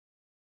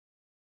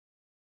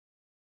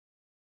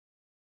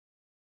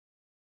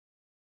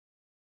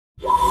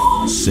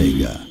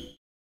Sega.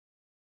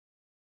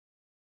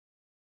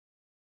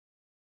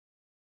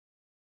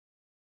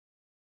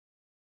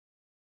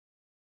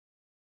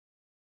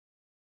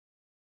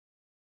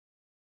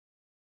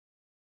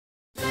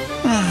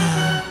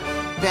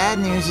 Bad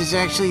news is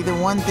actually the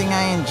one thing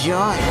I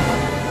enjoy.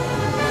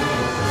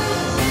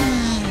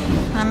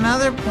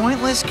 Another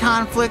pointless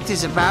conflict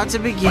is about to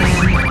begin.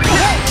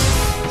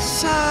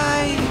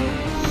 Sigh.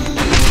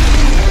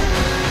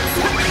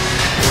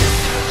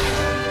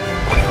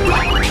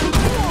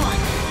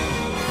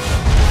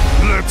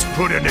 Let's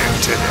put an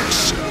end to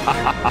this.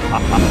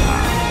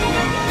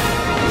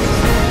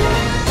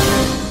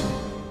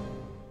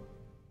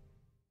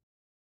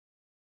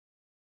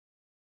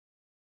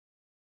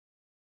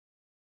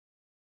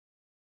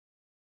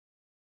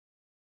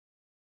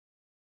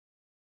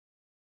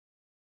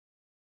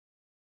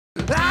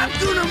 I'm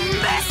gonna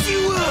mess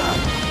you up!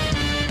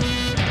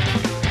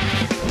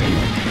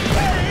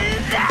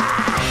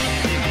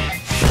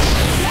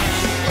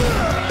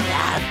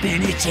 I've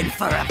been itching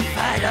for a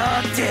fight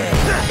all day.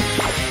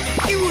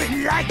 You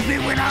wouldn't like me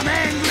when I'm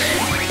angry.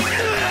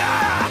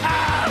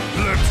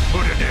 Let's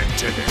put an end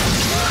to this.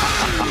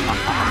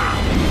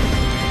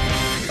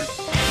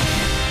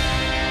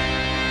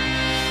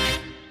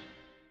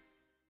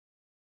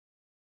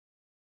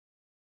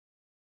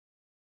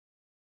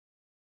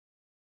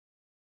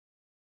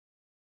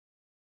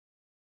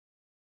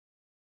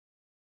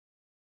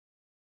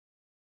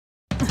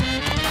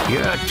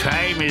 Your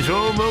time is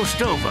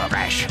almost over,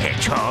 Rash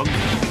Hedgehog.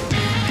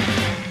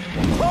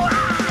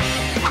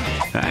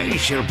 I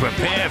shall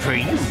prepare for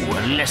you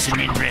a lesson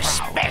in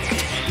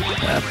respect.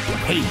 A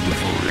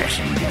painful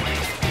lesson.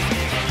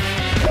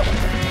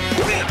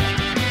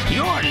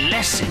 Your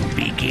lesson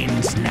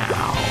begins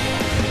now.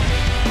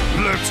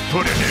 Let's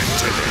put an end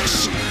to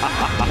this.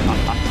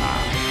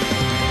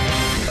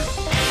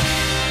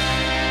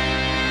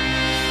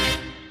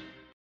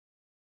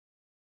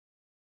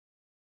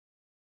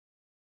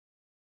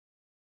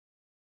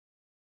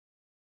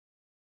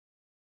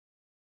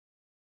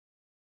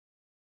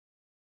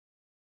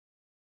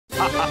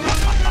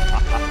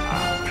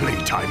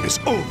 Playtime is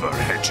over,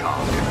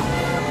 Hedgehog.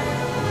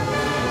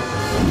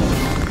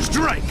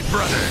 Strike,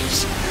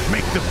 brothers!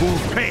 Make the fool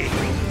pay!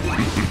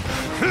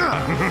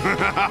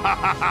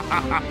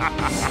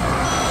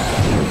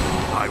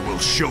 I will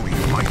show you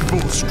my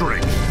full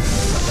strength.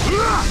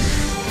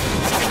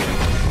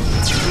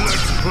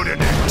 Let's put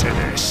an end to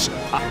this.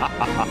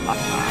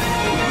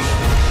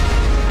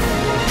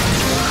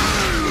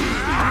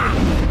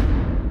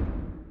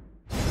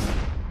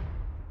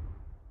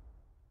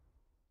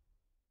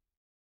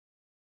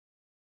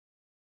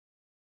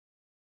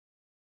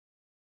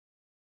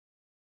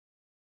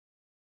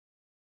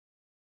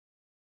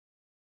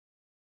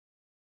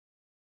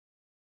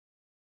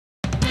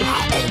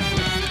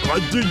 I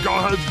think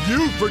I'll have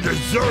you for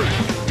dessert!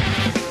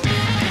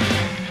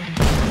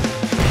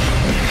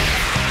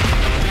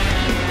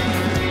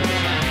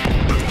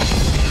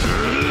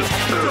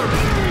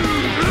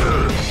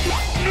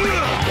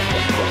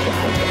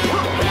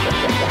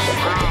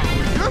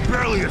 You're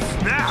barely a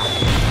snack!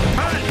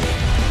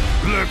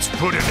 Let's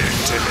put an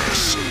end to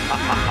this!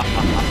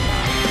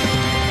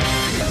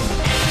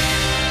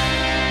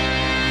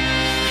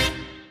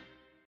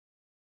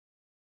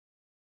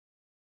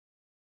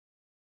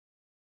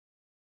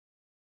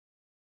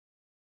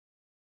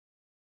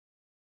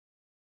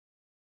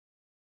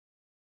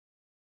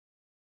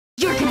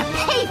 You're gonna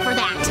pay for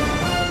that!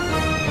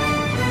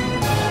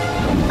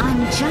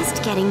 I'm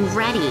just getting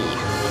ready.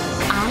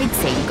 I'd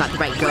say you got the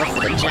right girl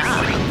for the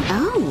job.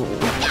 Oh.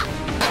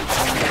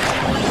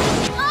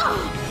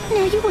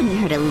 Now you wouldn't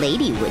hurt a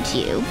lady, would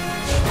you?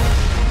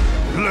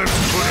 Let's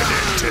put an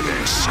end to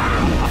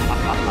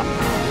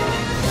this.